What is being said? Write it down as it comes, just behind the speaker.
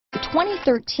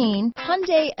2013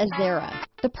 Hyundai Azera.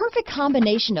 The perfect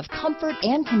combination of comfort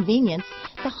and convenience,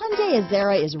 the Hyundai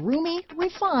Azera is roomy,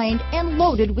 refined, and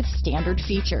loaded with standard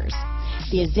features.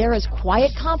 The Azera's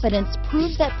quiet confidence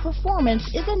proves that performance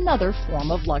is another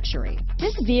form of luxury.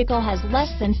 This vehicle has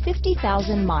less than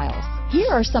 50,000 miles. Here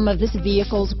are some of this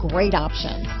vehicle's great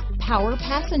options: power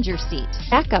passenger seat,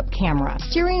 backup camera,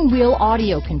 steering wheel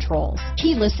audio controls,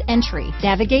 keyless entry,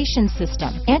 navigation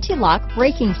system, anti-lock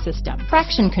braking system,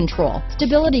 traction control,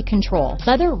 stability control,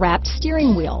 leather-wrapped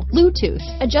steering wheel, Bluetooth,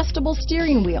 adjustable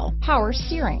steering wheel, power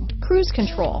steering, cruise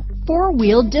control,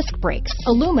 four-wheel disc brakes,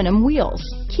 aluminum wheels,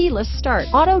 keyless start,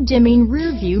 auto-dimming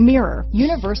rear-view mirror,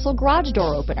 universal garage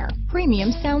door opener,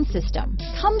 premium sound system.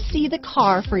 Come see the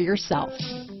car for yourself.